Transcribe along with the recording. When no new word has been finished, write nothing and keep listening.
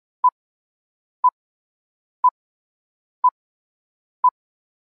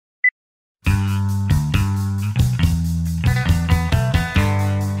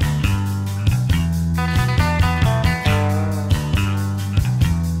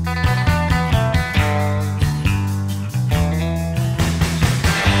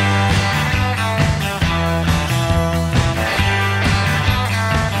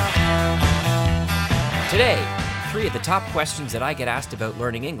top questions that I get asked about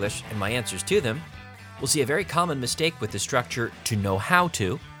learning English and my answers to them. We'll see a very common mistake with the structure to know how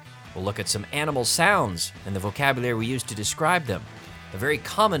to. We'll look at some animal sounds and the vocabulary we use to describe them. A very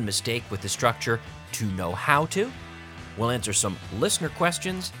common mistake with the structure to know how to. We'll answer some listener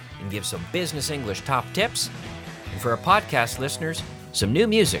questions and give some business English top tips. And for our podcast listeners, some new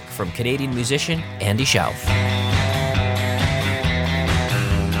music from Canadian musician Andy Schauf.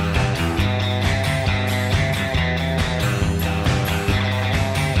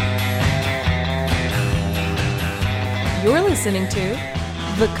 You're listening to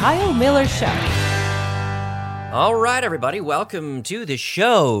The Kyle Millar Show. All right, everybody, welcome to the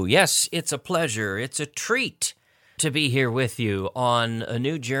show. Yes, it's a pleasure. It's a treat to be here with you on a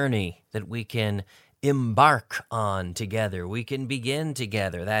new journey that we can embark on together. We can begin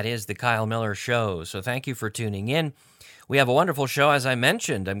together. That is the Kyle Millar Show. So thank you for tuning in. We have a wonderful show, as I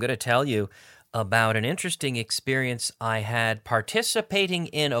mentioned. I'm going to tell you about an interesting experience I had participating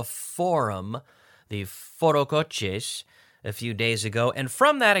in a forum, the Foro Coches, a few days ago. And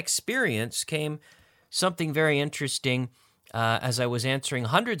from that experience came something very interesting as I was answering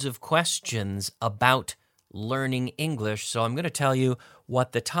hundreds of questions about learning English. So I'm going to tell you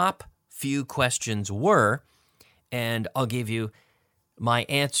what the top few questions were, and I'll give you my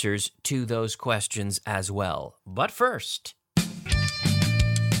answers to those questions as well. But first,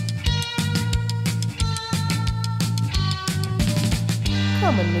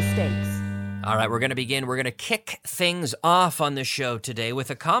 Common mistakes. all right, we're going to begin. We're going to kick things off on the show today with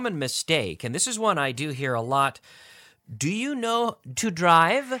a common mistake, and this is one I do hear a lot. Do you know to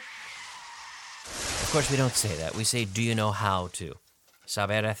drive? Of course, we don't say that. We say, do you know how to?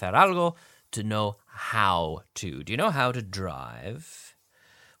 Saber hacer algo, to know how to. Do you know how to drive?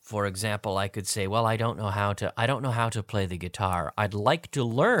 For example, I could say, well, I don't know how to play the guitar. I'd like to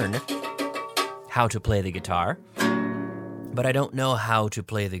learn how to play the guitar, but I don't know how to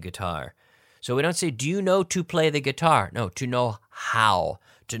play the guitar. So we don't say, do you know to play the guitar? No, to know how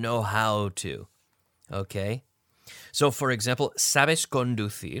to. Okay? So, for example, ¿sabes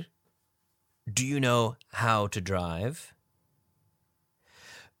conducir? Do you know how to drive?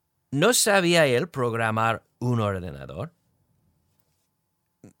 ¿No sabía él programar un ordenador?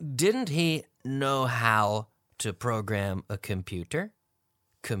 Didn't he know how to program a computer?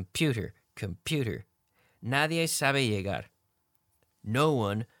 Computer. Nadie sabe llegar. No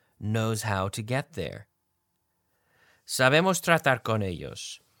one knows how to get there. Sabemos tratar con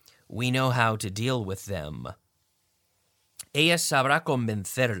ellos. We know how to deal with them. Ella sabrá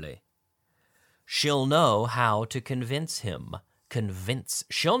convencerle. She'll know how to convince him.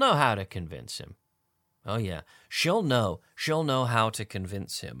 She'll know how to convince him. Oh yeah, she'll know how to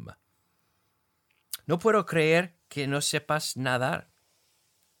convince him. No puedo creer que no sepas nadar.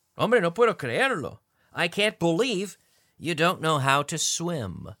 Hombre, no puedo creerlo. I can't believe you don't know how to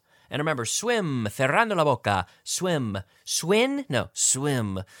swim. And remember, swim, cerrando la boca, swim. Swim? No,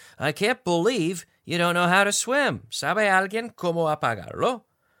 swim. I can't believe you don't know how to swim. ¿Sabe alguien cómo apagarlo?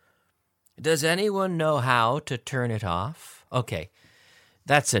 Does anyone know how to turn it off? Okay,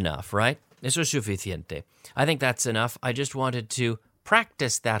 that's enough, right? Eso es suficiente. I think that's enough. I just wanted to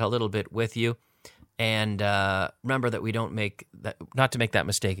practice that a little bit with you. And remember that we don't make that, not to make that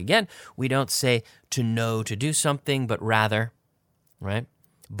mistake again, we don't say to know to do something, but rather, right?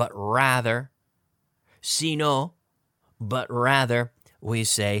 But rather, sino, but rather, we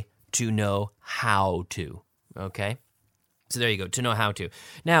say to know how to, okay? So there you go, to know how to.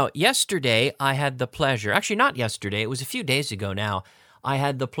 Now, yesterday, I had the pleasure, actually not yesterday, it was a few days ago now, I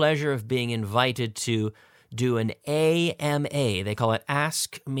had the pleasure of being invited to do an AMA, they call it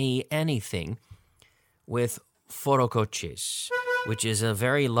Ask Me Anything, with Foro Coches, which is a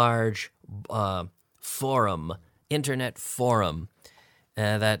very large forum, internet forum,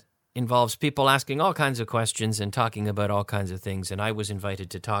 that involves people asking all kinds of questions and talking about all kinds of things. And I was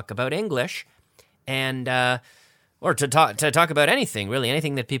invited to talk about English, and or to talk about anything, really,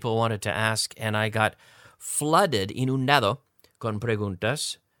 anything that people wanted to ask. And I got flooded, inundado con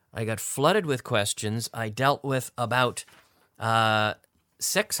preguntas. I got flooded with questions. I dealt with about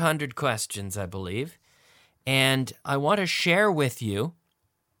 600 questions, I believe. And I want to share with you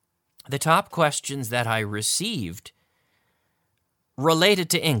the top questions that I received related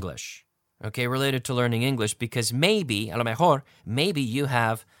to English, okay, related to learning English, because maybe, a lo mejor, maybe you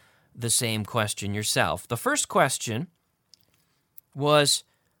have the same question yourself. The first question was,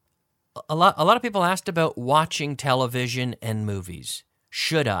 a lot of people asked about watching television and movies.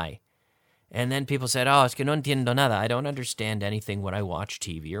 Should I? And then people said, es que no entiendo nada. I don't understand anything when I watch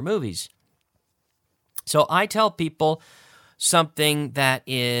TV or movies. So I tell people something that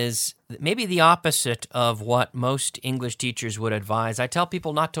is maybe the opposite of what most English teachers would advise. I tell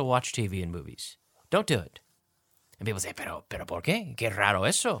people not to watch TV and movies. Don't do it. And people say, pero ¿por qué? Qué raro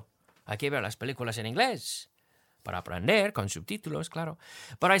eso. Hay que ver las películas en inglés para aprender con subtítulos, claro.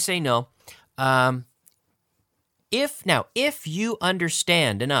 But I say no. If you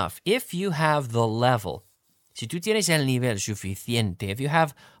understand enough, if you have the level, si tú tienes el nivel suficiente, if you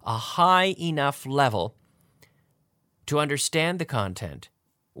have a high enough level to understand the content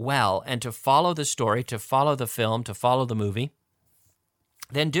well and to follow the story, to follow the film, to follow the movie,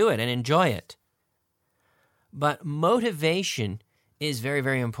 then do it and enjoy it. But motivation is very,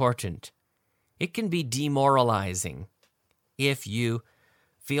 very important. It can be demoralizing if you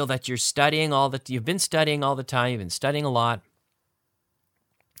feel that you've been studying all the time, you've been studying a lot,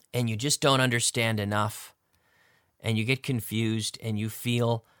 and you just don't understand enough, and you get confused, and you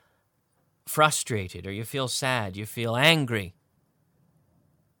feel frustrated, or you feel sad, you feel angry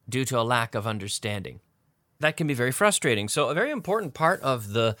due to a lack of understanding. That can be very frustrating. So a very important part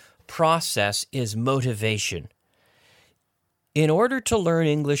of the process is motivation. In order to learn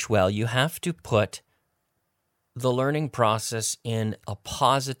English well, you have to put the learning process in a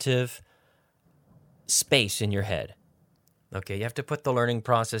positive space in your head. Okay, you have to put the learning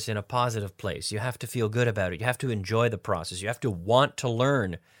process in a positive place. You have to feel good about it. You have to enjoy the process. You have to want to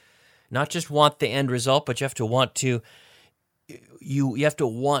learn. Not just want the end result, but you have to want to you have to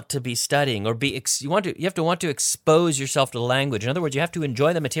want to be studying or you have to want to expose yourself to the language. In other words, you have to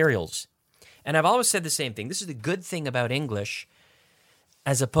enjoy the materials. And I've always said the same thing. This is the good thing about English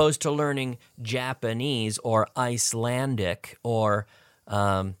as opposed to learning Japanese or Icelandic or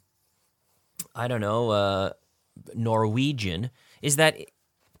Norwegian, is that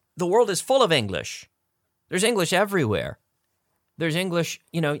the world is full of English. There's English everywhere. There's English,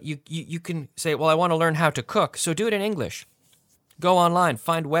 you can say, well, I want to learn how to cook, so do it in English. Go online,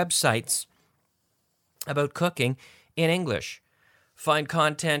 find websites about cooking in English. Find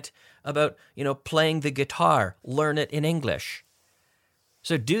content about, playing the guitar, learn it in English.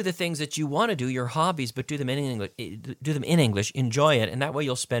 So do the things that you want to do, your hobbies, but do them in English, enjoy it, and that way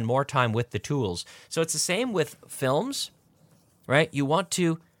you'll spend more time with the tools. So it's the same with films, right? You want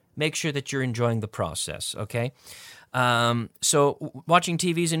to make sure that you're enjoying the process, okay? So watching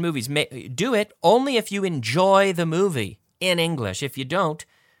TVs and movies, do it only if you enjoy the movie in English. If you don't,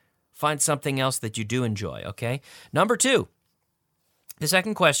 find something else that you do enjoy, okay? Number 2, the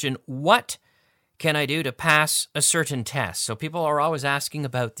second question, what can I do to pass a certain test? So people are always asking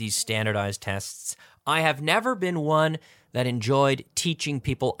about these standardized tests. I have never been one that enjoyed teaching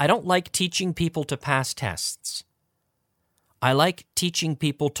people. I don't like teaching people to pass tests. I like teaching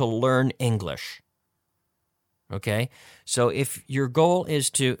people to learn English. Okay? So if your goal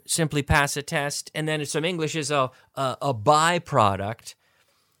is to simply pass a test and then some English is a byproduct,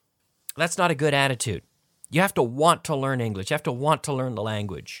 that's not a good attitude. You have to want to learn English. You have to want to learn the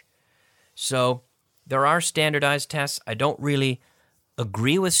language. So there are standardized tests. I don't really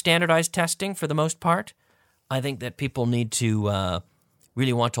agree with standardized testing for the most part. I think that people need to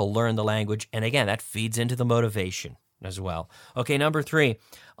really want to learn the language. And again, that feeds into the motivation as well. Okay, number 3,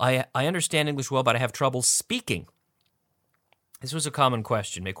 I understand English well, but I have trouble speaking. This was a common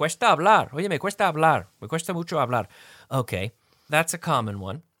question. Me cuesta hablar. Oye, me cuesta hablar. Me cuesta mucho hablar. Okay, that's a common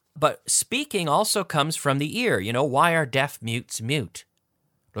one. But speaking also comes from the ear. Why are deaf mutes mute?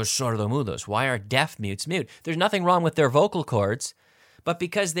 Los sordomudos. Why are deaf mutes mute? There's nothing wrong with their vocal cords, but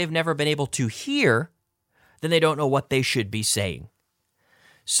because they've never been able to hear, then they don't know what they should be saying.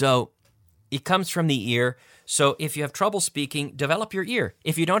 So it comes from the ear. So if you have trouble speaking, develop your ear.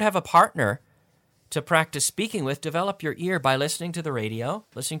 If you don't have a partner to practice speaking with, develop your ear by listening to the radio,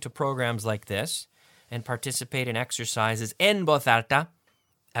 listening to programs like this, and participate in exercises en voz alta,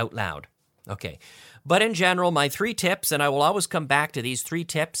 out loud. Okay. But in general, my 3 tips, and I will always come back to these 3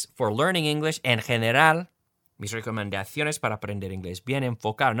 tips for learning English en general, mis recomendaciones para aprender inglés. Bien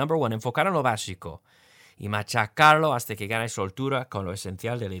enfocar. Number 1, enfocar en lo básico y machacarlo hasta que gane soltura con lo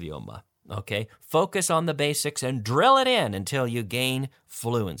esencial del idioma. Okay? Focus on the basics and drill it in until you gain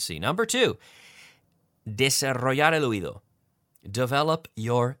fluency. Number 2, desarrollar el oído. Develop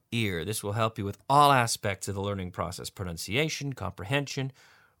your ear. This will help you with all aspects of the learning process: pronunciation, comprehension,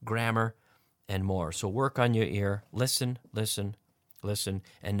 grammar, and more. So work on your ear. Listen, listen, listen.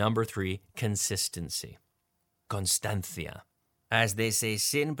 And number 3, consistency. Constancia. As they say,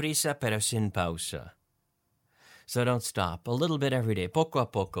 sin prisa pero sin pausa. So don't stop. A little bit every day. Poco a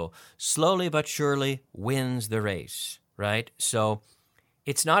poco. Slowly but surely wins the race, right? So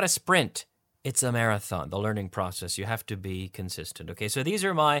it's not a sprint. It's a marathon, the learning process. You have to be consistent. Okay, so these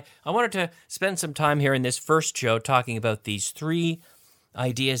are I wanted to spend some time here in this first show talking about these 3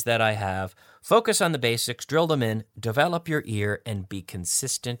 ideas that I have. Focus on the basics, drill them in, develop your ear, and be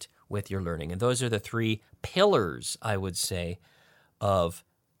consistent with your learning. And those are the 3 pillars, I would say, of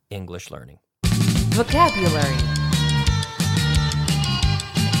English learning. Vocabulary.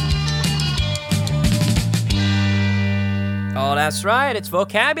 Oh, that's right. It's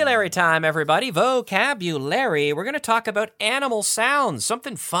vocabulary time, everybody. Vocabulary. We're going to talk about animal sounds.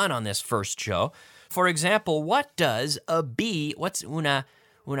 Something fun on this first show. For example, what does a bee, what's una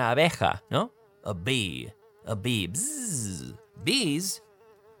abeja, no? A bee. A bee. Bzzz. Bees.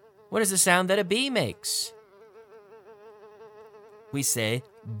 What is the sound that a bee makes? We say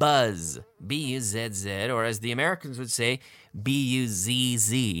buzz. B-U-Z-Z, or as the Americans would say,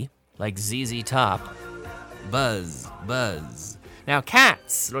 B-U-Z-Z, like ZZ Top. Buzz, buzz. Now,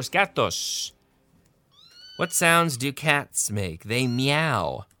 cats, los gatos. What sounds do cats make? They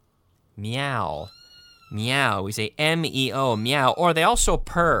meow. Meow. Meow. We say M-E-O, meow. Or they also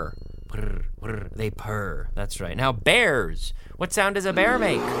purr. Purr, purr. They purr. That's right. Now, bears. What sound does a bear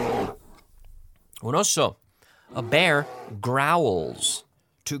make? Un oso. A bear growls.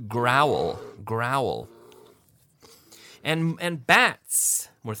 To growl. Growl. And bats.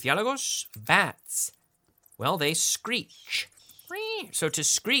 Murciélagos. Bats. Well, they screech. So to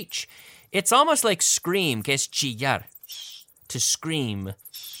screech, it's almost like scream, que es chillar. To scream,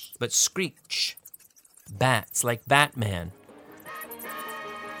 but screech. Bats, like Batman.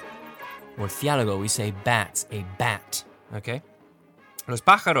 Murciélago, we say bats, a bat, okay? Los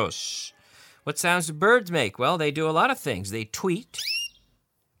pájaros. What sounds do birds make? Well, they do a lot of things. They tweet.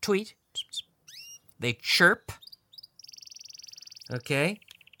 They chirp, okay?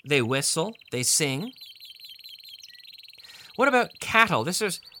 They whistle, they sing. What about cattle? This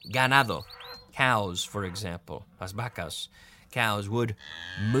is ganado. Cows, for example. Las vacas. Cows would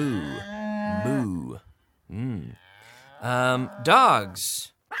moo. Moo.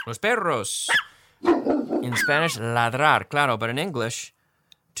 Dogs. Los perros. In Spanish, ladrar, claro, but in English,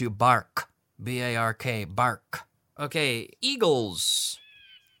 to bark. B-A-R-K, bark. Okay, eagles.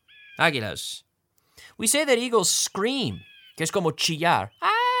 Águilas. We say that eagles scream, que es como chillar.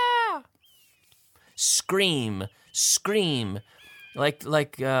 Ah! Scream.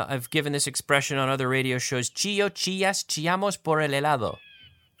 Like I've given this expression on other radio shows. Chillo, chillas, chillamos por el helado.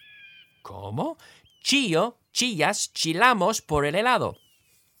 ¿Cómo? Chillo, chillas, chillamos por el helado.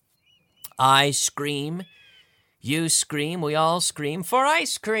 I scream, you scream, we all scream for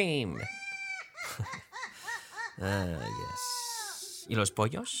ice cream. Yes. ¿Y los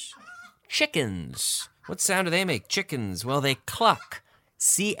pollos? Chickens. What sound do they make? Chickens. Well, they cluck.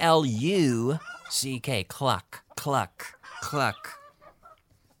 C-L-U-C-K. Cluck. Cluck, cluck.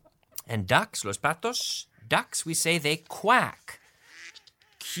 And ducks, los patos, ducks, we say they quack.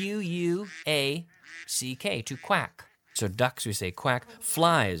 Q-U-A-C-K, to quack. So ducks, we say quack.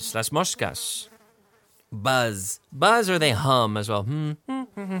 Flies, las moscas. Buzz. Buzz, or they hum as well.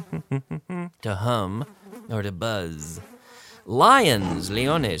 To hum, or to buzz. Lions,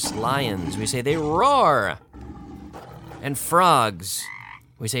 leones, lions, we say they roar. And frogs,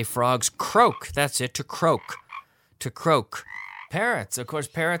 we say frogs croak. That's it, to croak. To croak. Parrots, of course,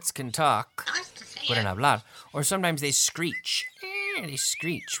 parrots can talk. Pueden hablar. Or sometimes they screech. They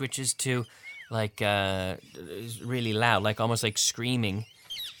screech, which is to, like, really loud, like almost like screaming.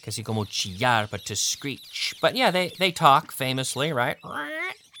 Casi como chillar, but to screech. But yeah, they talk famously, right?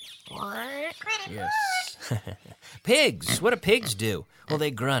 Yes. Pigs, what do pigs do? Well,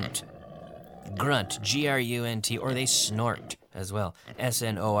 they grunt. Grunt, G-R-U-N-T, or they snort as well.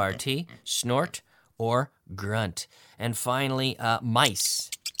 S-N-O-R-T, snort or grunt. And finally,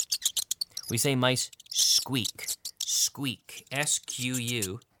 mice. We say mice squeak. Squeak.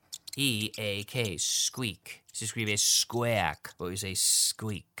 S-Q-U-E-A-K. Squeak. Se escribe squeak, but we say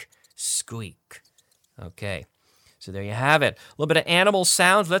squeak. Squeak. Okay. So there you have it. A little bit of animal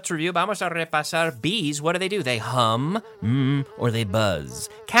sounds. Let's review. Vamos a repasar. Bees, what do? They hum, or they buzz.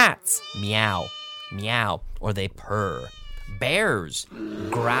 Cats, meow, meow, or they purr. Bears,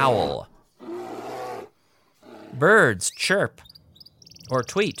 growl. Birds, chirp, or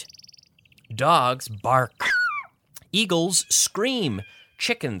tweet. Dogs, bark. Eagles, scream.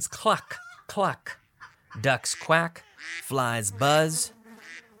 Chickens, cluck, cluck. Ducks, quack. Flies, buzz.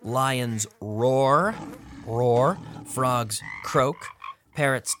 Lions, roar, roar. Frogs, croak.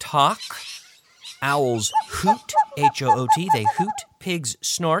 Parrots, talk. Owls, hoot, H-O-O-T, they hoot. Pigs,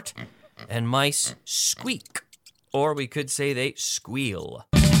 snort. And mice, squeak. Or we could say they squeal.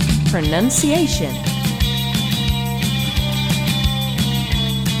 Pronunciation.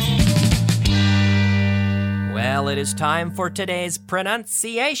 Well, it is time for today's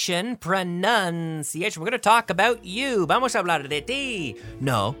pronunciation. We're going to talk about you. Vamos a hablar de ti.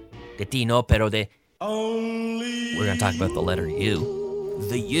 No, de ti no, pero de... We're going to talk about the letter U.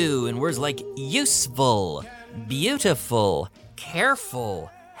 The U in words like useful, beautiful,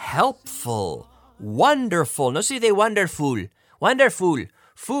 careful, helpful, wonderful. No se dice wonderful. Wonderful.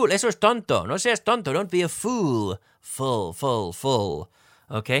 Fool. Eso es tonto. No seas tonto. Don't be a fool. Full.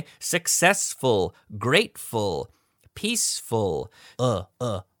 Okay? Successful, grateful, peaceful,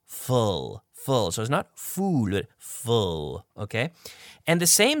 full. So it's not fool, but full. Okay? And the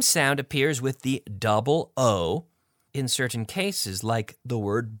same sound appears with the double O in certain cases, like the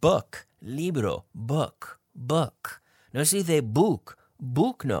word book. Libro, book. No se dice book.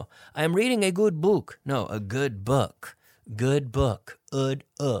 Book, no. I'm reading a good book. No, a good book. Good book. Good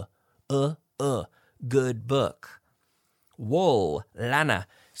book. Wool, lana.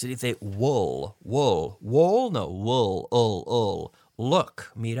 Se dice wool. Wool, no, wool, ul.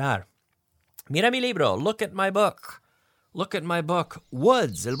 Look, mirar. Mira mi libro. Look at my book.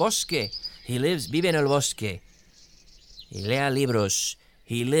 Woods, el bosque. Vive en el bosque. He lea libros.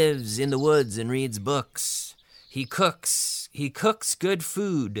 He lives in the woods and reads books. He cooks good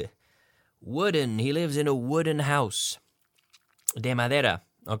food. Wooden, he lives in a wooden house. De madera,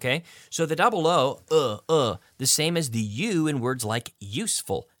 okay? So the double O, the same as the U in words like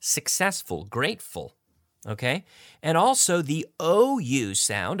useful, successful, grateful, okay? And also the OU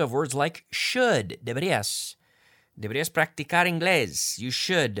sound of words like should, deberías. Deberías practicar inglés. You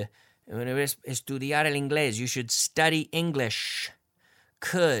should. Deberías estudiar el inglés. You should study English.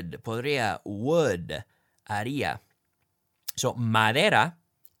 Could, podría, would, haría. So madera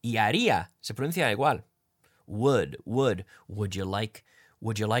y haría se pronuncia igual. Would. Would you like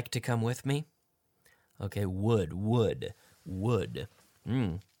to come with me? Okay, would.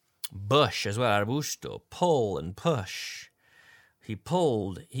 Bush as well, arbusto, pull and push. He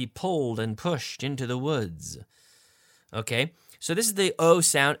pulled and pushed into the woods. Okay, so this is the O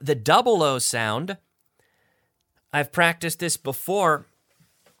sound. The double O sound, I've practiced this before.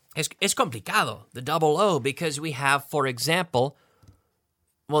 Es complicado, the double O, because we have, for example,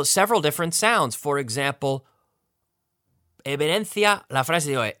 several different sounds. For example, la frase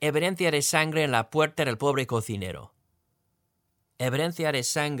de hoy, evidencia de sangre en la puerta del pobre cocinero. Evidencia de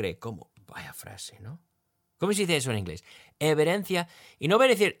sangre, ¿cómo? Vaya frase, ¿no? ¿Cómo se dice eso en inglés? Evidencia, y no voy a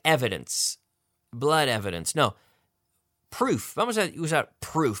decir evidence, blood evidence, no. Proof, vamos a usar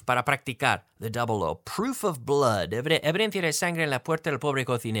proof para practicar the double O. Proof of blood, evidencia de sangre en la puerta del pobre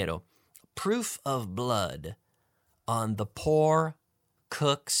cocinero. Proof of blood on the poor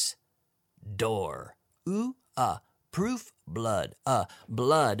cook's door. Proof blood.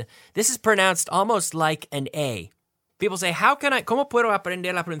 Blood. This is pronounced almost like an A. People say, ¿cómo puedo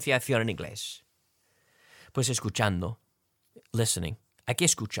aprender la pronunciación en inglés? Pues escuchando, listening. Hay que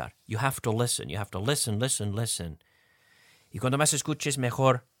escuchar. You have to listen. You have to listen. Y cuando más escuches,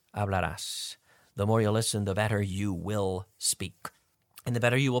 mejor hablarás. The more you listen, the better you will speak. And the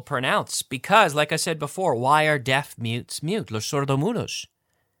better you will pronounce. Because, like I said before, why are deaf mutes mute? Los sordomudos.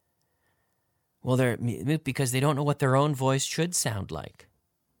 Well, they're mute because they don't know what their own voice should sound like.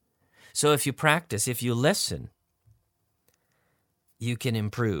 So if you practice, if you listen, you can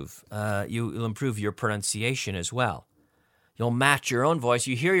improve. You'll improve your pronunciation as well. You'll match your own voice.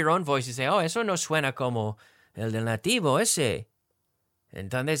 You hear your own voice and say, eso no suena como el del nativo ese.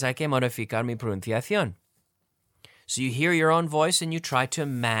 Entonces hay que modificar mi pronunciación. So you hear your own voice and you try to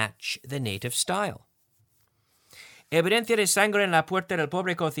match the native style. Evidencia de sangre en la puerta del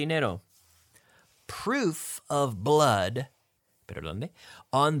pobre cocinero. Proof of blood, ¿pero dónde?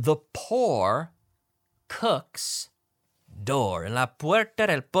 On the poor cook's door. En la puerta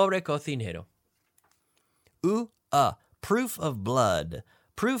del pobre cocinero. Proof of blood.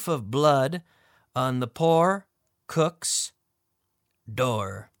 Proof of blood on the poor cook's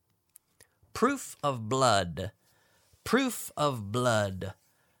door. Proof of blood. Proof of blood.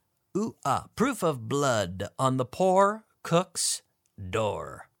 Proof of blood on the poor cook's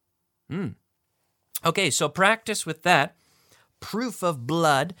door. Okay, so practice with that. Proof of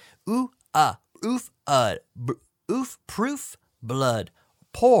blood. Proof, blood.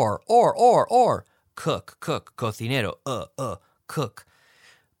 Pour, or. Cook, cocinero, cook.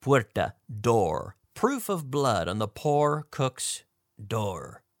 Puerta, door. Proof of blood on the poor cook's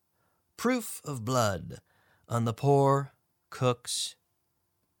door. Proof of blood on the poor cook's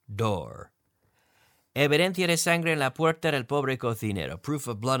door. Evidencia de sangre en la puerta del pobre cocinero. Proof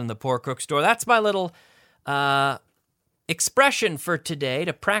of blood on the poor cook's door. That's my little expression for today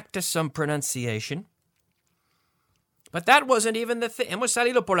to practice some pronunciation. But that wasn't even the thing. Hemos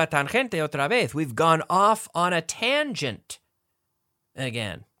salido por la tangente otra vez. We've gone off on a tangent.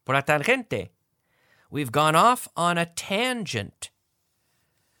 Again, por la tangente. We've gone off on a tangent.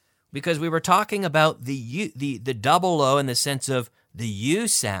 Because we were talking about the double O in the sense of the U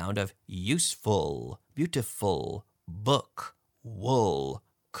sound of useful, beautiful, book, wool,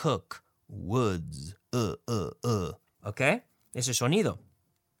 cook, woods, Okay? Ese sonido.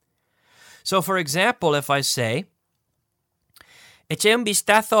 So, for example, if I say, eché un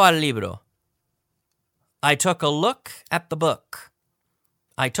vistazo al libro. I took a look at the book.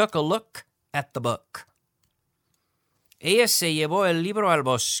 I took a look at the book. Ella se llevó el libro al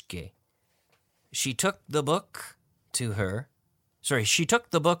bosque. She took the book she took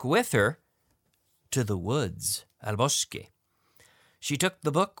the book with her to the woods, al bosque. She took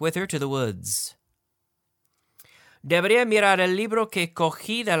the book with her to the woods. Debería mirar el libro que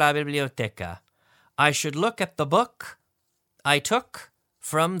cogí de la biblioteca. I should look at the book I took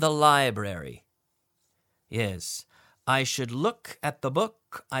from the library. Yes, I should look at the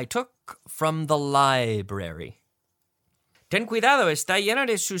book I took from the library. Ten cuidado, está llena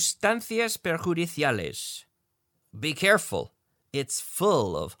de sustancias perjudiciales. Be careful, it's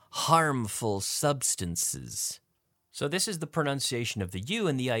full of harmful substances. So this is the pronunciation of the U,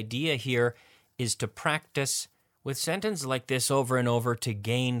 and the idea here is to practice with sentences like this over and over to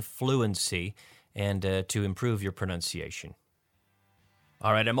gain fluency and to improve your pronunciation.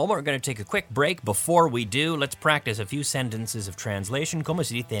 All right, in a moment, we're going to take a quick break. Before we do, let's practice a few sentences of translation. ¿Cómo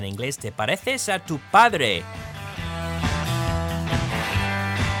se dice en inglés? ¿Te pareces a tu padre?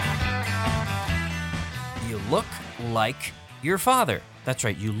 You look like your father. That's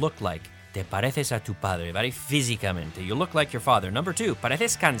right, you look like. Te pareces a tu padre. Very físicamente. You look like your father. Number 2,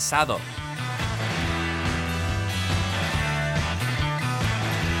 pareces cansado.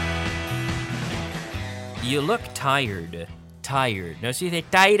 You look tired. Tired. No se dice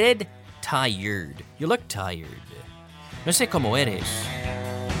tired. Tired. You look tired. No sé cómo eres.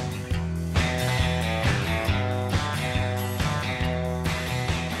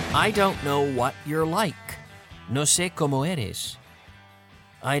 I don't know what you're like. No sé cómo eres.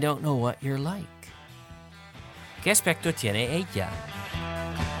 I don't know what you're like. ¿Qué aspecto tiene ella?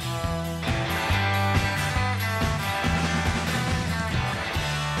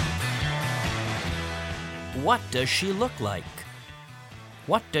 What does she look like?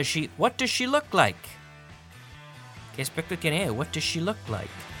 What does she look like? ¿Qué aspecto tiene ella? What does she look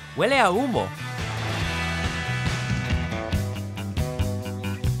like? Huele a humo.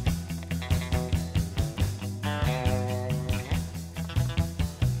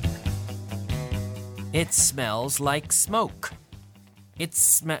 It smells like smoke.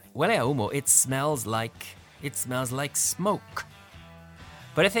 Huele a humo. It smells like smoke.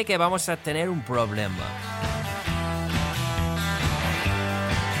 Parece que vamos a tener un problema.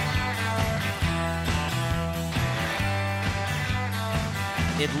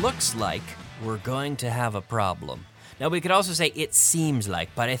 It looks like we're going to have a problem. Now we could also say it seems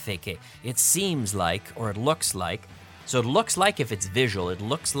like, parece que. It seems like, or it looks like. So it looks like if it's visual. It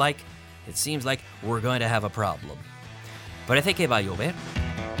seems like we're going to have a problem. Parece que va a llover.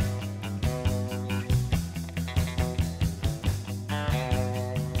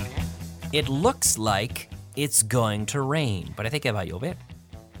 It looks like it's going to rain. Parece que va a llover.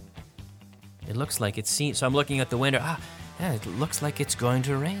 It looks like it seems. So I'm looking at the window. It looks like it's going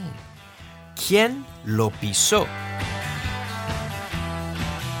to rain. ¿Quién lo pisó?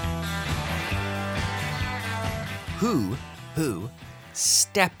 Who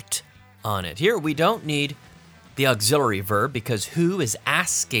stepped on it? Here we don't need the auxiliary verb because who is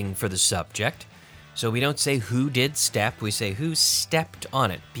asking for the subject. So we don't say who did step. We say who stepped on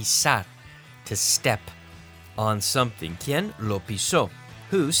it. Pisar, to step on something. ¿Quién lo pisó?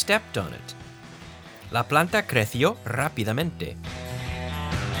 Who stepped on it? La planta creció rápidamente.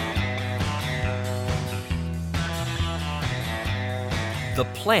 The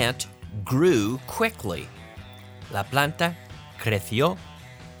plant grew quickly. La planta creció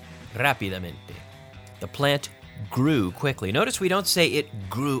rápidamente. The plant grew quickly. Notice we don't say it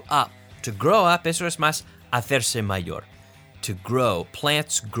grew up. To grow up, eso es más hacerse mayor. To grow,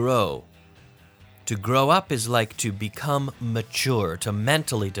 plants grow. To grow up is like to become mature, to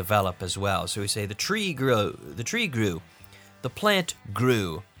mentally develop as well. So we say the tree grew, the plant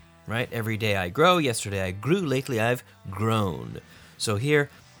grew, right? Every day I grow, yesterday I grew, lately I've grown. So here,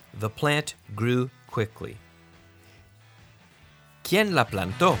 the plant grew quickly. ¿Quién la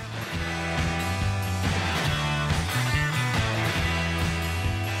plantó?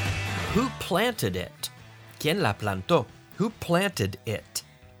 Who planted it? ¿Quién la plantó? Who planted it?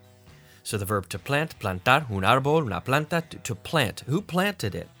 So the verb to plant, plantar, un árbol, una planta, to plant. Who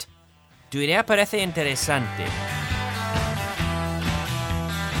planted it? Tu idea parece interesante.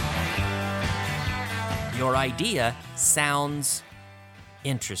 Your idea sounds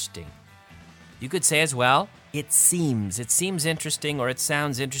interesting. You could say as well, it seems interesting, or it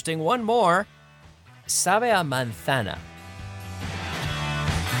sounds interesting. One more, sabe a manzana.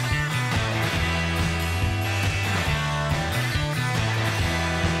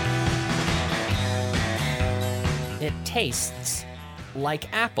 It tastes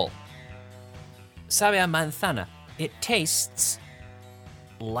like apple. Sabe a manzana. It tastes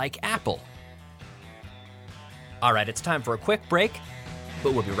like apple. All right, it's time for a quick break,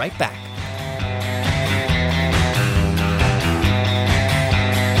 but we'll be right back.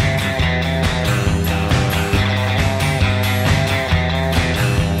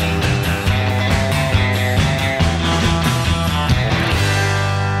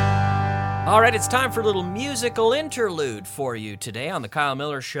 All right, it's time for a little musical interlude for you today on the Kyle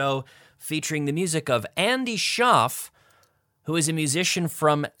Millar Show, featuring the music of Andy Schaaf, who is a musician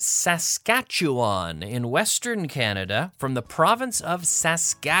from Saskatchewan in Western Canada, from the province of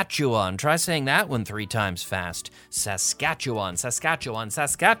Saskatchewan. Try saying that one 3 times fast. Saskatchewan, Saskatchewan,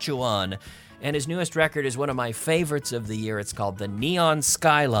 Saskatchewan. And his newest record is one of my favorites of the year. It's called The Neon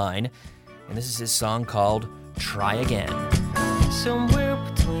Skyline, and this is his song called Try Again. Somewhere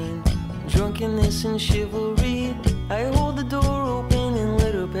between drunkenness and chivalry, I hold the door open and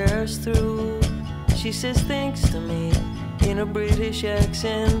let her pass through. She says thanks to me in a British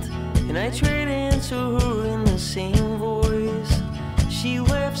accent, and I try to answer her in the same voice. She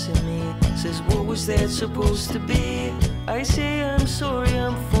laughs at me, says what was that supposed to be? I say I'm sorry,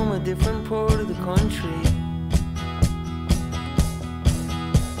 I'm from a different part of the country.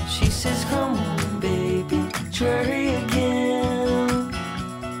 She says come on baby, try again.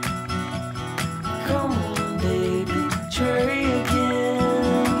 Come on baby, try again.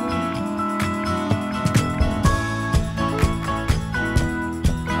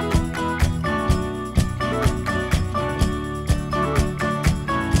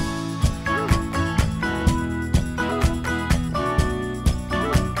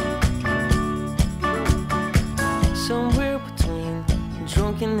 Somewhere between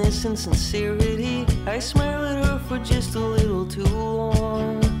drunkenness and sincerity, I smile at her for just a little too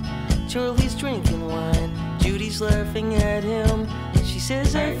long. Charlie's drinking wine, Judy's laughing at him. She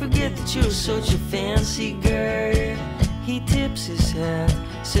says, I forget that you're such a fancy guy. He tips his hat,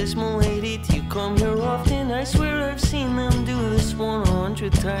 says, milady, do you come here often? I swear I've seen them do this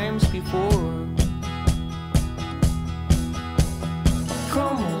 100 times before.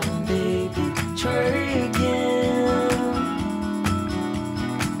 Come on, baby, try again.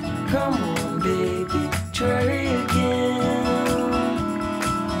 Come on, baby, try again.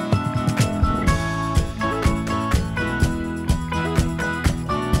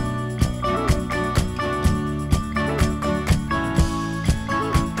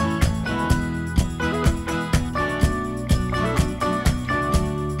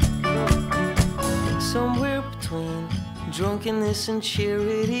 Somewhere between drunkenness and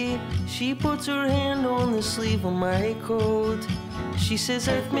charity, she puts her hand on the sleeve of my coat. She says,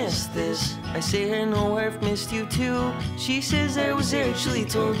 I've missed this. I say, I know I've missed you too. She says, I was actually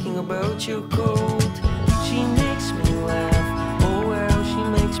talking about your coat. She makes me laugh. Oh wow, she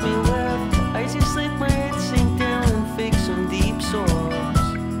makes me laugh. I just let my head sink down and fake some deep songs.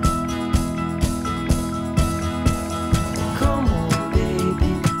 Come on,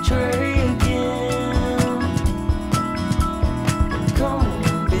 baby, try again. Come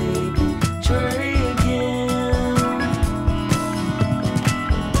on, baby, try again.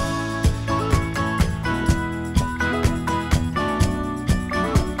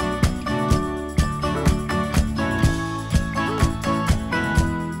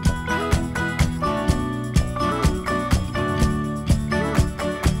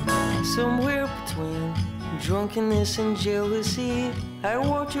 Somewhere between drunkenness and jealousy, I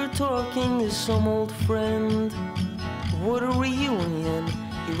watch her talking to some old friend. What a reunion.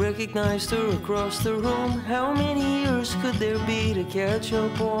 He recognized her across the room. How many years could there be to catch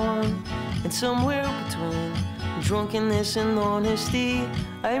up on? And somewhere between drunkenness and honesty,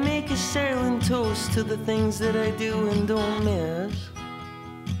 I make a silent toast to the things that I do and don't miss.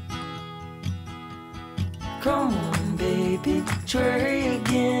 Come on, baby, try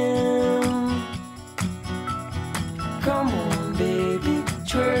again. Come on, baby,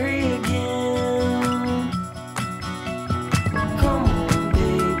 try again. Come on,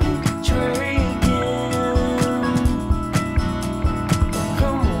 baby, try again.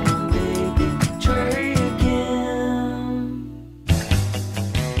 Come on, baby, try again.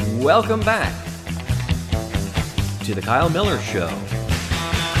 Welcome back to the Kyle Millar Show. All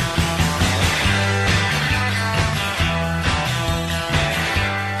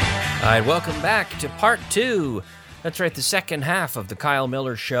right, welcome back to part 2. That's right, the second half of the Kyle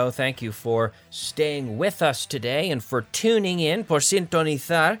Millar Show. Thank you for staying with us today and for tuning in, por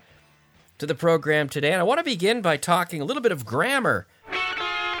sintonizar, to the program today. And I want to begin by talking a little bit of grammar.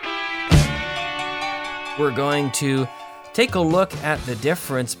 We're going to take a look at the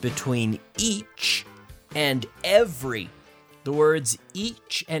difference between each and every. The words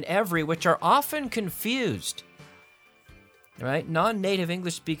each and every, which are often confused. Right? Non-native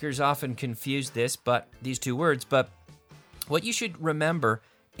English speakers often confuse these two words, but what you should remember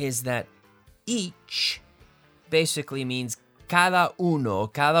is that each basically means cada uno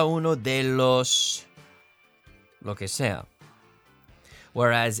de los lo que sea.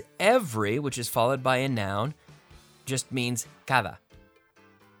 Whereas every, which is followed by a noun, just means cada.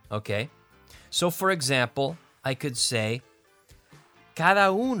 Okay? So for example, I could say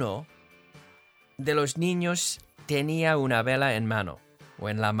cada uno de los niños tenía una vela en mano, o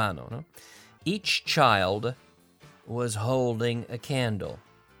en la mano, no? Each child was holding a candle.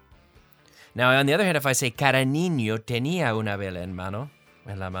 Now, on the other hand, if I say cada niño tenía una vela en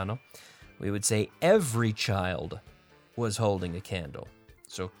la mano, we would say every child was holding a candle.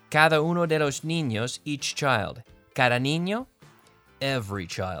 So, cada uno de los niños, each child. Cada niño, every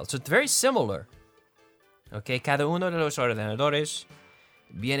child. So, it's very similar. Okay, cada uno de los ordenadores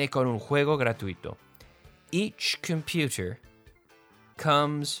viene con un juego gratuito. Each computer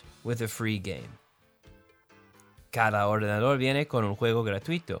comes with a free game. Cada ordenador viene con un juego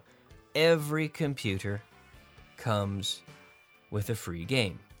gratuito. Every computer comes with a free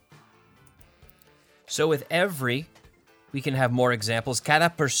game. So with every, we can have more examples. Cada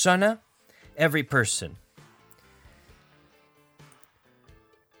persona, every person.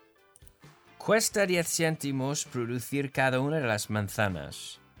 Cuesta 10 céntimos producir cada una de las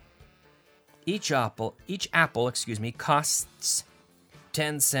manzanas. Each apple, costs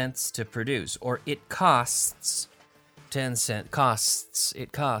 10 cents to produce, or it costs 10 cents.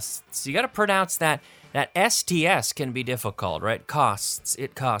 It costs. You got to pronounce that STS can be difficult, right? Costs,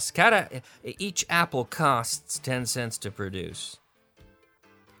 it costs. Each apple costs 10 cents to produce.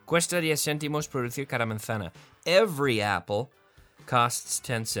 Cuesta 10 céntimos producir cada manzana. Every apple costs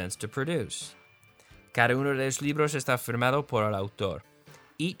 10 cents to produce. Cada uno de los libros está firmado por el autor.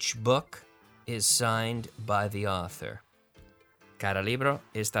 Each book is signed by the author. Cada libro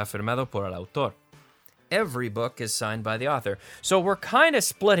está firmado por el autor. Every book is signed by the author. So we're kind of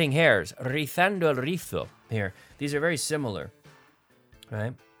splitting hairs, rizando el rizo here. These are very similar,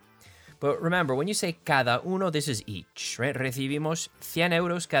 right? But remember, when you say cada uno, this is each, right? Recibimos 100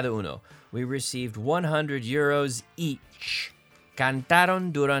 euros cada uno. We received 100 euros each.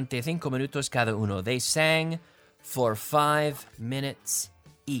 Cantaron durante 5 minutos cada uno. They sang for 5 minutes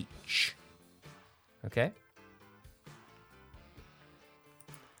each. Okay?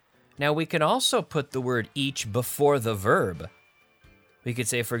 Now, we can also put the word each before the verb. We could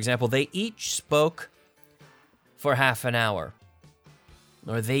say, for example, they each spoke for half an hour.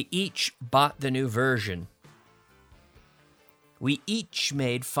 Or they each bought the new version. We each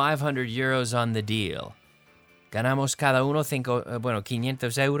made 500 euros on the deal. Ganamos cada uno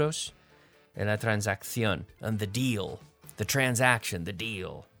 500 euros en la transacción, on the deal. The transaction, the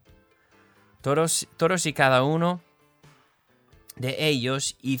deal. Todos y cada uno de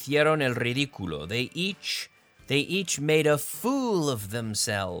ellos hicieron el ridículo. They each made a fool of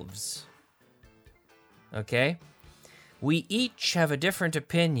themselves. Okay? We each have a different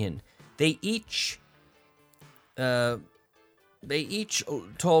opinion. They each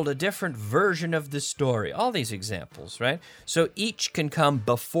told a different version of the story. All these examples, right? So each can come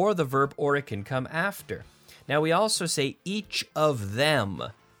before the verb or it can come after. Now we also say each of them.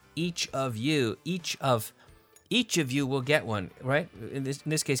 Each of you, each of you will get one, right? In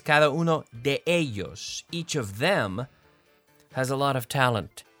this case, cada uno de ellos. Each of them has a lot of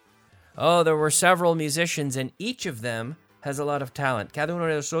talent. Oh, there were several musicians and each of them has a lot of talent. Cada uno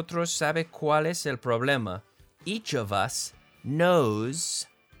de nosotros sabe cuál es el problema. Each of us knows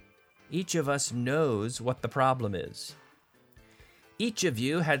what the problem is. Each of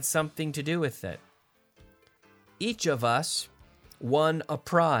you had something to do with it. Each of us won a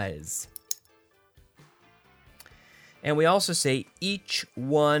prize. And we also say each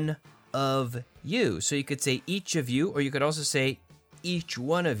one of you. So you could say each of you, or you could also say each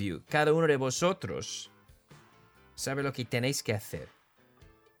one of you. Cada uno de vosotros sabe lo que tenéis que hacer.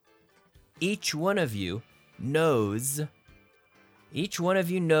 Each one of you knows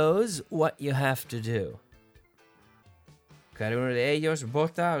what you have to do. Cada uno de ellos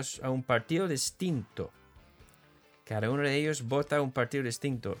vota a un partido distinto. Cada uno de ellos vota a un partido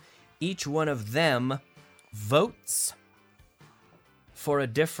distinto. Each one of them votes for a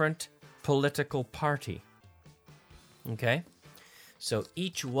different political party. Okay? So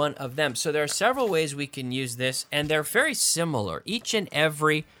each one of them. So there are several ways we can use this, and they're very similar. Each and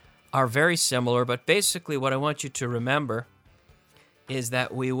every are very similar, but basically what I want you to remember is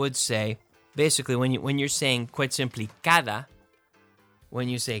that we would say, basically when you're saying quite simply cada, when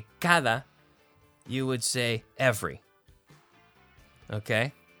you say cada, you would say every.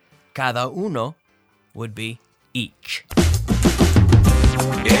 Okay? Cada uno would be each.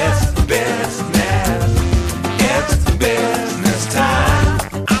 It's business. It's business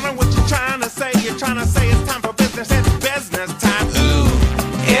time. I know what you're trying to say. You're trying to say it's time for business. It's business time. Ooh,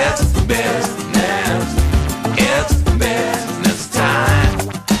 it's business. It's business time.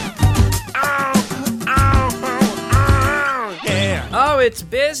 Yeah. Oh, it's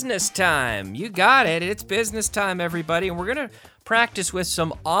business time. You got it. It's business time, everybody. And we're going to practice with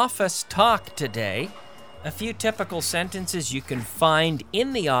some office talk today. A few typical sentences you can find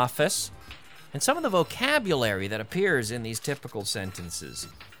in the office, and some of the vocabulary that appears in these typical sentences.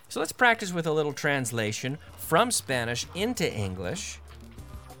 So let's practice with a little translation from Spanish into English.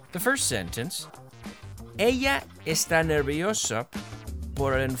 The first sentence: Ella está nerviosa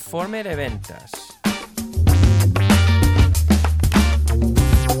por el informe de ventas.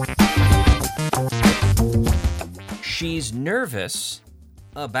 She's nervous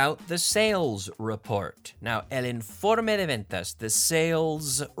about the sales report. Now, el informe de ventas, the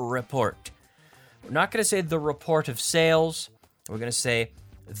sales report. We're not going to say the report of sales. We're going to say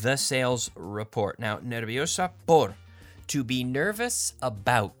the sales report. Now, nerviosa por, to be nervous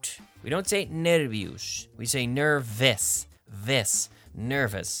about. We don't say nervios. We say nervous. This,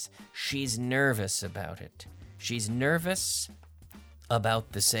 nervous. She's nervous about it. She's nervous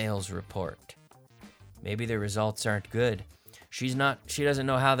about the sales report. Maybe the results aren't good. She doesn't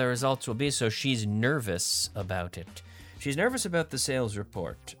know how the results will be, so she's nervous about it. She's nervous about the sales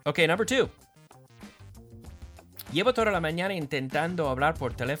report. Okay, number 2. Llevo toda la mañana intentando hablar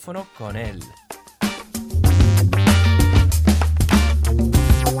por teléfono con él.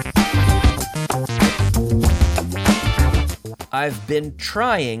 I've been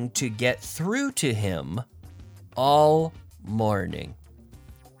trying to get through to him all morning.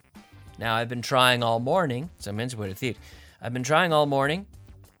 Now, I've been trying all morning. I've been trying all morning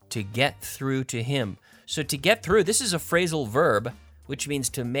to get through to him. So to get through, this is a phrasal verb, which means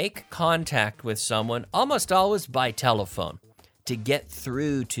to make contact with someone, almost always by telephone. To get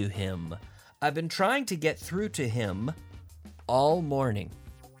through to him. I've been trying to get through to him all morning.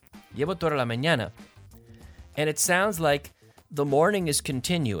 Llevo toda la mañana. And it sounds like the morning is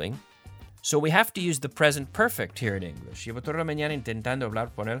continuing, so we have to use the present perfect here in English. Llevo toda la mañana intentando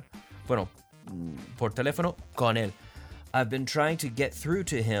hablar con él. Bueno, por teléfono con él. I've been trying to get through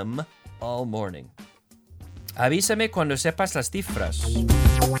to him all morning. Avísame cuando sepas las cifras.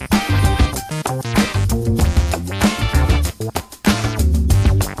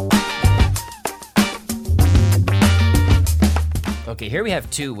 Okay, here we have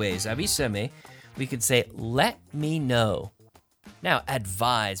 2 ways. Avísame, we could say, let me know. Now,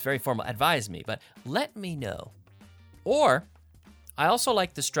 advise, very formal, advise me, but let me know. Or, I also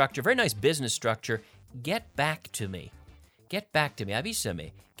like the structure, very nice business structure, get back to me. Get back to me.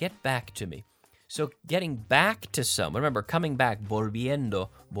 Avísame. Get back to me. So getting back to someone, remember, coming back, volviendo,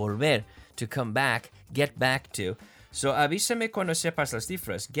 volver, to come back, get back to. So avísame cuando sepas las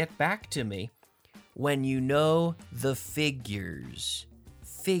cifras. Get back to me when you know the figures.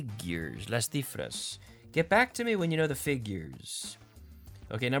 Figures, las cifras. Get back to me when you know the figures.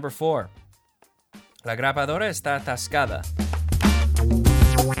 Okay, number 4. La grabadora está atascada.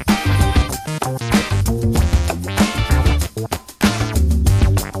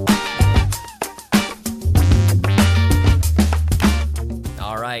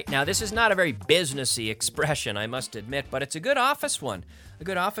 Now, this is not a very businessy expression, I must admit, but it's a good office one. A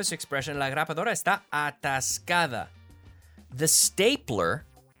good office expression. La grabadora está atascada. The stapler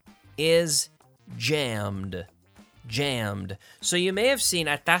is jammed. Jammed. So you may have seen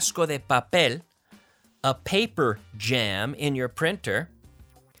atasco de papel, a paper jam in your printer.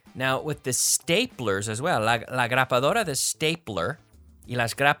 Now, with the staplers as well, la grapadora, the stapler, y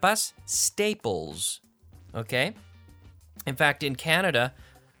las grapas, staples. Okay? In fact, in Canada,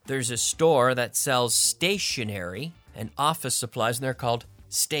 there's a store that sells stationery and office supplies, and they're called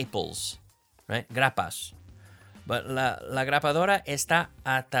staples, right? Grapas. But la grapadora está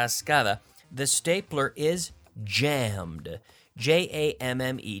atascada. The stapler is jammed.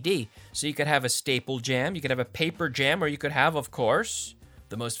 J-A-M-M-E-D. So you could have a staple jam, you could have a paper jam, or you could have, of course,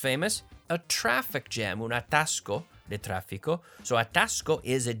 the most famous, a traffic jam, un atasco de tráfico. So atasco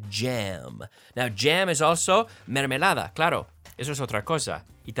is a jam. Now, jam is also mermelada, claro. Eso es otra cosa.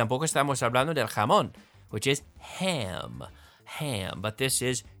 Y tampoco estamos hablando del jamón, which is ham. Ham. But this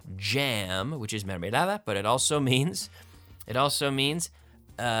is jam, which is mermelada, but it also means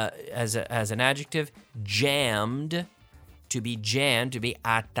as an adjective, jammed, to be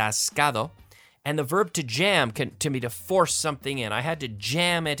atascado. And the verb to jam to be to force something in. I had to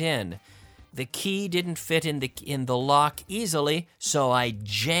jam it in. The key didn't fit in the lock easily, so I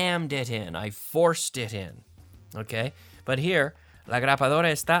jammed it in. I forced it in. Okay? But here, la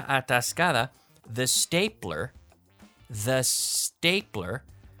grapadora está atascada. The stapler,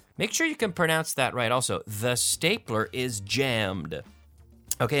 make sure you can pronounce that right also. The stapler is jammed.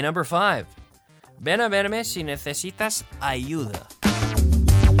 Okay, number 5. Ven a verme si necesitas ayuda.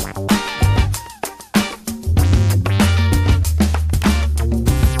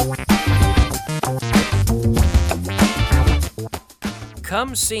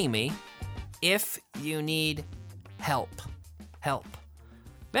 Come see me if you need help. Help.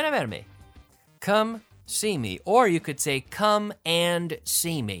 Ven a verme. Come see me. Or you could say, come and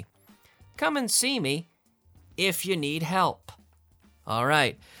see me. Come and see me if you need help. All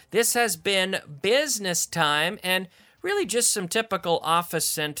right. This has been business time and really just some typical office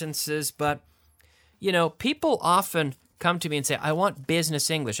sentences. But, you know, people often come to me and say, I want business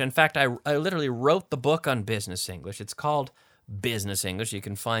English. In fact, I literally wrote the book on business English. It's called Business English. You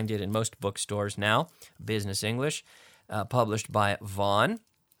can find it in most bookstores now. Business English, published by Vaughan.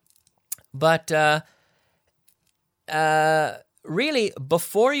 But really,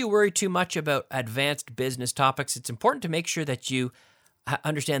 before you worry too much about advanced business topics, it's important to make sure that you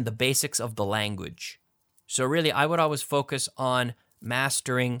understand the basics of the language. So really, I would always focus on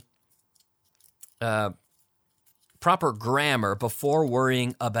mastering proper grammar before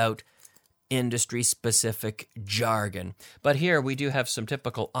worrying about industry-specific jargon. But here we do have some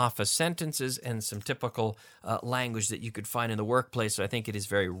typical office sentences and some typical language that you could find in the workplace, so I think it is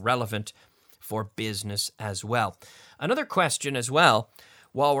very relevant for business as well. Another question as well,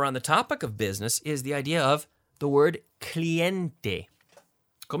 while we're on the topic of business, is the idea of the word cliente.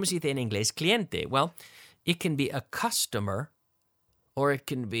 ¿Cómo se dice en inglés cliente? Well, it can be a customer or it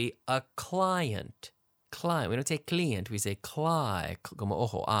can be a client. Client. We don't say client, we say como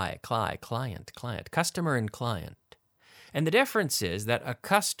ojo, client. Customer and client. And the difference is that a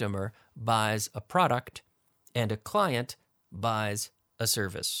customer buys a product and a client buys a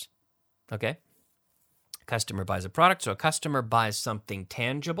service. Okay? A customer buys a product, so a customer buys something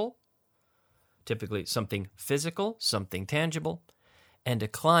tangible, typically something physical, something tangible, and a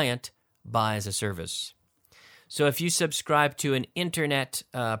client buys a service. So if you subscribe to an internet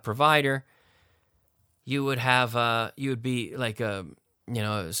provider, you would be like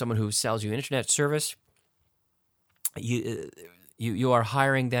someone who sells you internet service. You are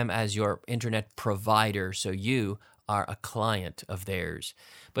hiring them as your internet provider, so you are a client of theirs.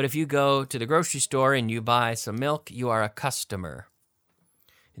 But if you go to the grocery store and you buy some milk, you are a customer.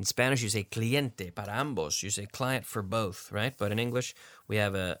 In Spanish, you say cliente para ambos. You say client for both, right? But in English, we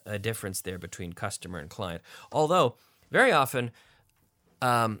have a difference there between customer and client. Although, very often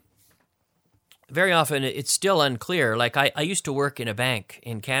it's still unclear. Like I used to work in a bank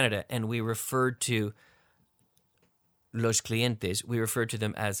in Canada, and we referred to los clientes, we referred to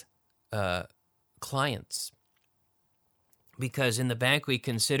them as clients. Because in the bank, we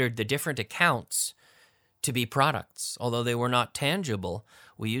considered the different accounts to be products. Although they were not tangible,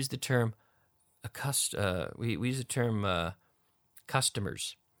 we use the term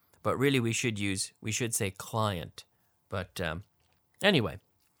customers. But really, we should say client. But anyway,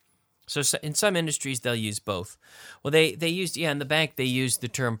 so in some industries they'll use both. Well, they used in the bank they used the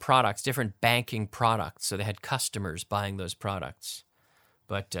term products, different banking products. So they had customers buying those products.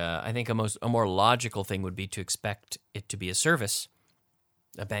 But I think a more logical thing would be to expect it to be a service.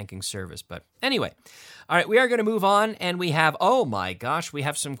 A banking service. But anyway, all right, we are going to move on, and we have, oh my gosh, we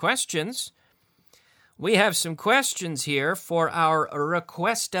have some questions. We have some questions here for our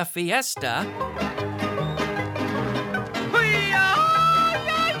Requesta Fiesta.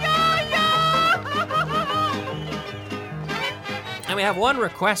 And we have one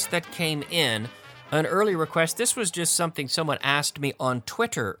request that came in, an early request. This was just something someone asked me on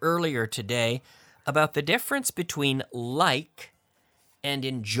Twitter earlier today about the difference between like and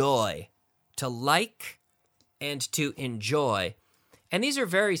enjoy. To like and to enjoy. And these are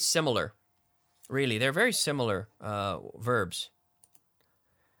very similar. Really, they're very similar verbs.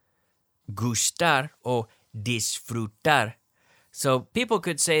 Gustar o disfrutar So people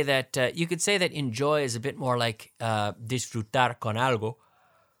could say that, you could say that enjoy is a bit more like disfrutar con algo.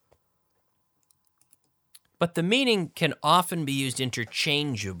 But the meaning can often be used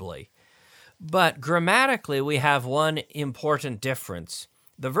interchangeably. But grammatically, we have one important difference.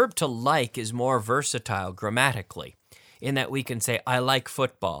 The verb to like is more versatile grammatically, in that we can say, I like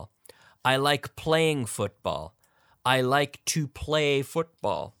football. I like playing football. I like to play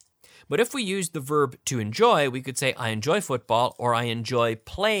football. But if we use the verb to enjoy, we could say, I enjoy football or I enjoy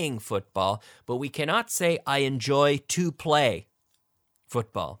playing football, but we cannot say, I enjoy to play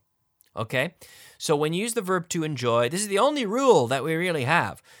football. Okay? So when you use the verb to enjoy, this is the only rule that we really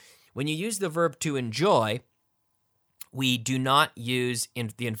have. When you use the verb to enjoy, we do not use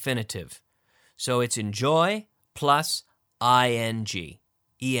the infinitive. So it's enjoy plus ing.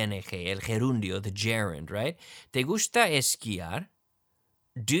 ING, el gerundio, the gerund, right? ¿Te gusta esquiar?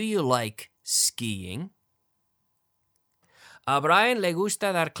 Do you like skiing? A Brian le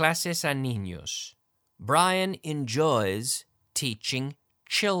gusta dar clases a niños. Brian enjoys teaching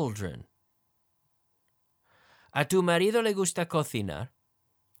children. A tu marido le gusta cocinar?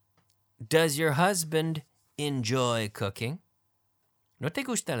 Does your husband enjoy cooking? ¿No te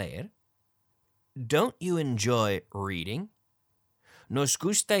gusta leer? Don't you enjoy reading? Nos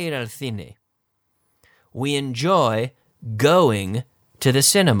gusta ir al cine. We enjoy going to the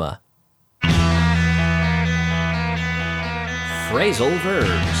cinema. Phrasal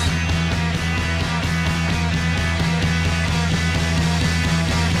verbs.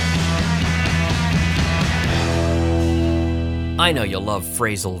 I know you'll love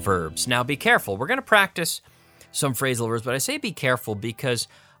phrasal verbs. Now be careful. We're going to practice some phrasal verbs, but I say be careful because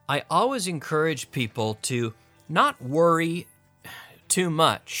I always encourage people to not worry too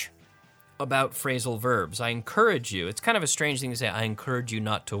much about phrasal verbs. I encourage you. It's kind of a strange thing to say. I encourage you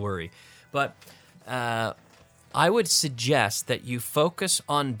not to worry. But I would suggest that you focus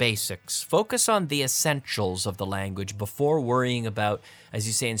on basics. Focus on the essentials of the language before worrying about, as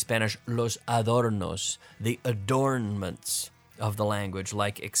you say in Spanish, los adornos, the adornments of the language,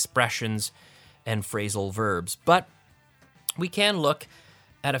 like expressions and phrasal verbs. But we can look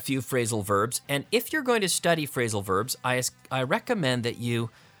at a few phrasal verbs. And if you're going to study phrasal verbs, I recommend that you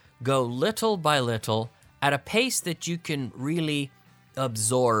go little by little at a pace that you can really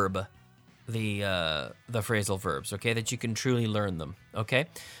absorb the phrasal verbs, okay? That you can truly learn them, okay?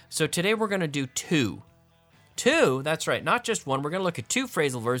 So today we're going to do two. Two, that's right, not just one. We're going to look at two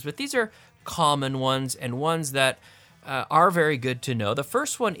phrasal verbs, but these are common ones and ones that are very good to know. The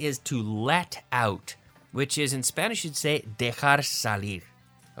first one is to let out, which is in Spanish you'd say dejar salir.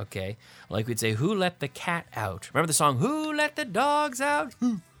 Okay, like we'd say, who let the cat out? Remember the song, Who Let the Dogs Out?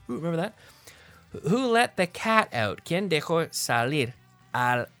 Who remember that? Who let the cat out? ¿Quién dejó salir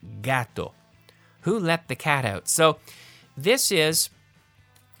al gato? Who let the cat out? So this is,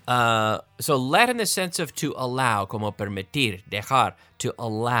 so let in the sense of to allow, como permitir, dejar, to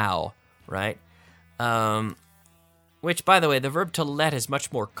allow, right? Which, by the way, the verb to let is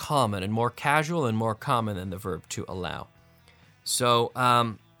much more common and more casual and more common than the verb to allow. So,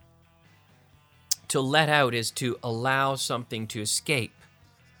 to let out is to allow something to escape.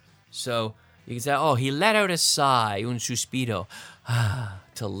 So, you can say, oh, he let out a sigh, un suspiro,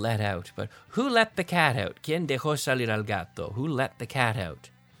 to let out. But who let the cat out? ¿Quién dejó salir al gato? Who let the cat out?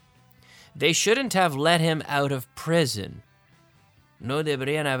 They shouldn't have let him out of prison. No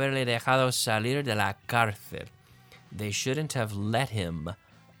deberían haberle dejado salir de la cárcel. They shouldn't have let him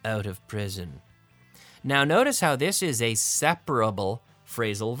out of prison. Now, notice how this is a separable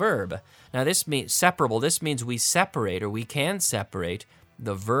phrasal verb. Now, this means separable. This means we separate, or we can separate,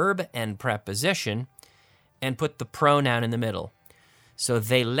 the verb and preposition and put the pronoun in the middle. So,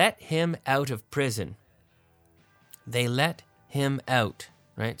 they let him out of prison. They let him out,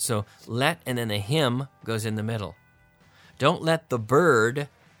 right? So, let and then the him goes in the middle. Don't let the bird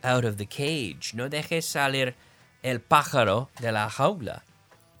out of the cage. No dejes salir el pájaro de la jaula.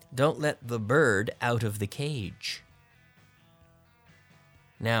 Don't let the bird out of the cage.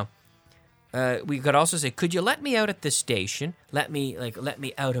 Now, we could also say, could you let me out at the station? Let me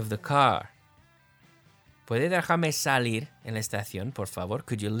out of the car. ¿Puede dejarme salir en la estación, por favor?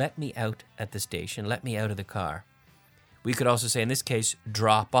 Could you let me out at the station? Let me out of the car. We could also say, in this case,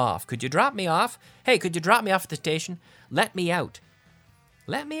 drop off. Could you drop me off? Hey, could you drop me off at the station? Let me out.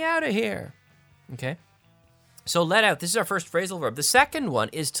 Let me out of here. Okay? So let out, this is our first phrasal verb. The second one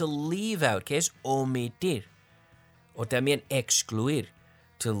is to leave out, que es omitir. O también excluir,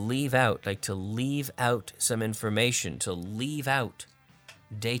 to leave out, like to leave out some information, to leave out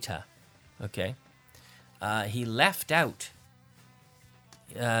data, okay? He left out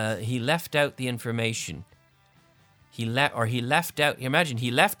the information. He left out, imagine, he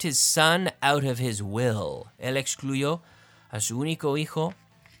left his son out of his will. Él excluyó a su único hijo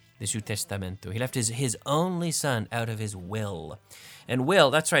de su testamento. He left his only son out of his will. And will,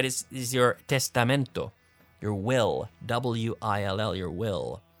 that's right, is your testamento, your will, W-I-L-L, your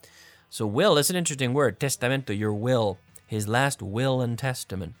will. So will is an interesting word, testamento, your will, his last will and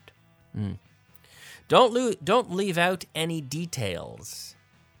testament. Don't leave out any details.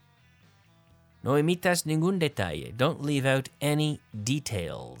 No omitas ningún detalle. Don't leave out any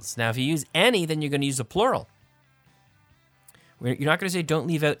details. Now, if you use any, then you're going to use a plural. You're not going to say don't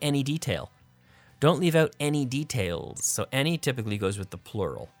leave out any detail. Don't leave out any details. So any typically goes with the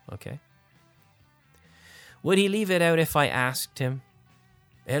plural, okay? Would he leave it out if I asked him?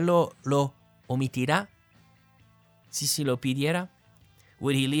 Él lo omitirá si lo pidiera?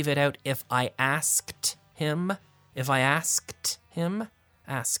 Would he leave it out if I asked him? If I asked him?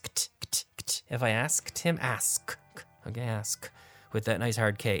 Asked. If I asked him, ask. Okay, ask. With that nice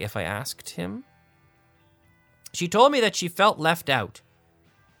hard K. If I asked him. She told me that she felt left out.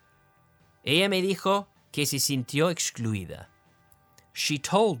 Ella me dijo que se sintió excluida. She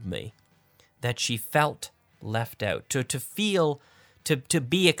told me that she felt left out. To feel, to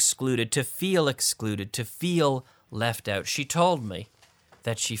be excluded, to feel excluded, to feel left out. She told me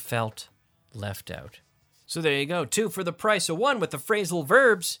that she felt left out. So there you go. 2 for the price of 1 with the phrasal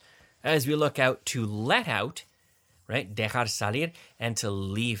verbs as we look out to let out, right? Dejar salir, and to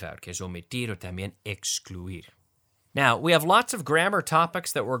leave out, que es omitir o también excluir. Now, we have lots of grammar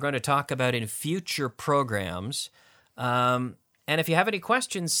topics that we're going to talk about in future programs. And if you have any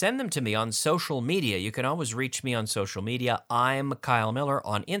questions, send them to me on social media. You can always reach me on social media. I'm Kyle Millar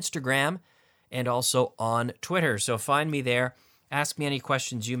on Instagram and also on Twitter. So find me there. Ask me any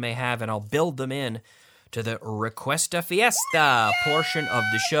questions you may have, and I'll build them in to the Requesta Fiesta portion of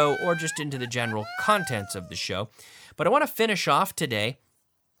the show or just into the general contents of the show. But I want to finish off today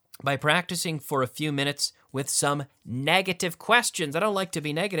by practicing for a few minutes with some negative questions. I don't like to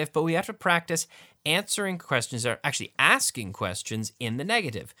be negative, but we have to practice answering questions, or actually asking questions in the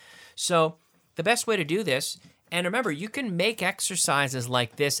negative. So the best way to do this, and remember, you can make exercises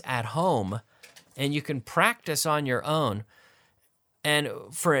like this at home, and you can practice on your own. And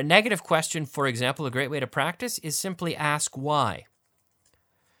for a negative question, for example, a great way to practice is simply ask why.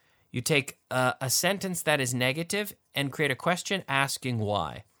 You take a sentence that is negative and create a question asking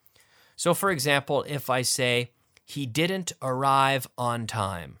why. So, for example, if I say, he didn't arrive on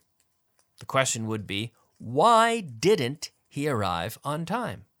time, the question would be, why didn't he arrive on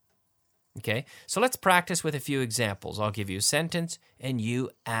time? Okay, so let's practice with a few examples. I'll give you a sentence, and you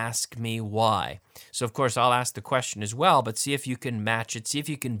ask me why. So, of course, I'll ask the question as well, but see if you can match it. See if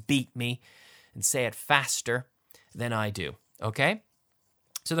you can beat me and say it faster than I do, okay?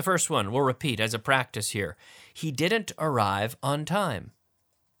 So the first one, we'll repeat as a practice here. He didn't arrive on time.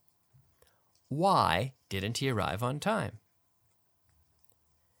 Why didn't he arrive on time?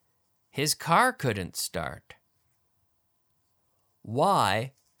 His car couldn't start.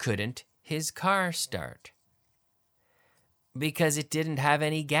 Why couldn't his car start? Because it didn't have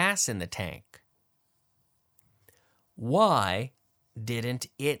any gas in the tank. Why didn't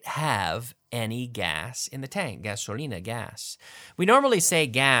it have any gas in the tank? Gasolina, gas. We normally say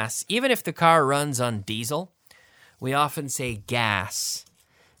gas, even if the car runs on diesel. We often say gas.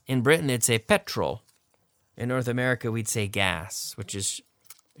 In Britain, they'd say petrol. In North America, we'd say gas, which is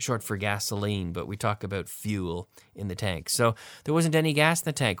short for gasoline, but we talk about fuel in the tank. So there wasn't any gas in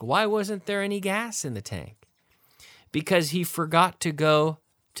the tank. Why wasn't there any gas in the tank? Because he forgot to go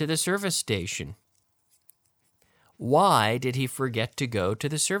to the service station. Why did he forget to go to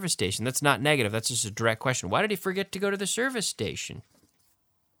the service station? That's not negative. That's just a direct question. Why did he forget to go to the service station?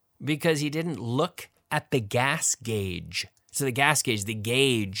 Because he didn't look at the gas gauge. So the gas gauge, the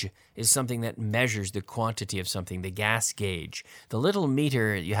gauge is something that measures the quantity of something, the gas gauge. The little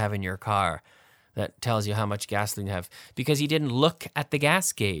meter you have in your car that tells you how much gasoline you have. Because he didn't look at the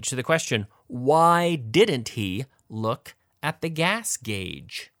gas gauge. So the question, why didn't he look at the gas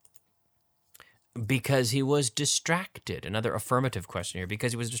gauge? Because he was distracted. Another affirmative question here.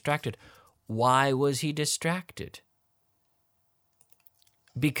 Because he was distracted. Why was he distracted?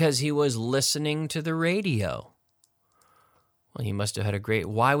 Because he was listening to the radio. Well, he must have had a great...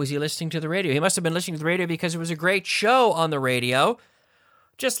 Why was he listening to the radio? He must have been listening to the radio because it was a great show on the radio.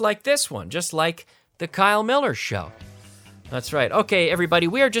 Just like this one. Just like the Kyle Millar Show. That's right. Okay, everybody,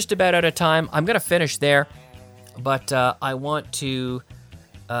 we are just about out of time. I'm going to finish there. But I want to...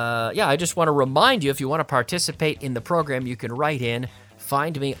 I just want to remind you, if you want to participate in the program, you can write in.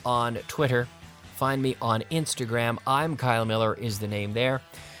 Find me on Twitter. Find me on Instagram. I'm Kyle Millar is the name there.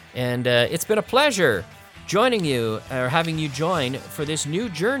 And it's been a pleasure joining you or having you join for this new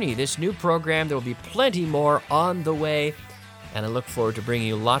journey, this new program. There will be plenty more on the way, and I look forward to bringing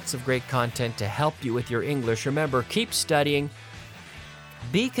you lots of great content to help you with your English. Remember, keep studying.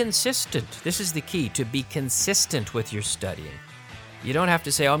 Be consistent. This is the key, to be consistent with your studying. You don't have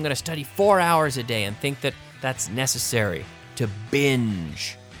to say, I'm going to study 4 hours a day and think that that's necessary. To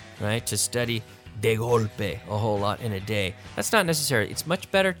binge, right? To study de golpe a whole lot in a day. That's not necessary. It's much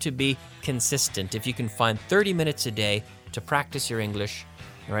better to be consistent. If you can find 30 minutes a day to practice your English,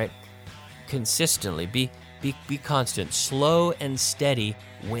 right? Consistently, be constant. Slow and steady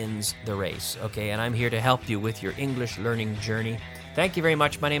wins the race, okay? And I'm here to help you with your English learning journey. Thank you very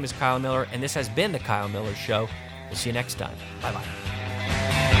much. My name is Kyle Millar, and this has been The Kyle Millar Show. We'll see you next time. Bye-bye.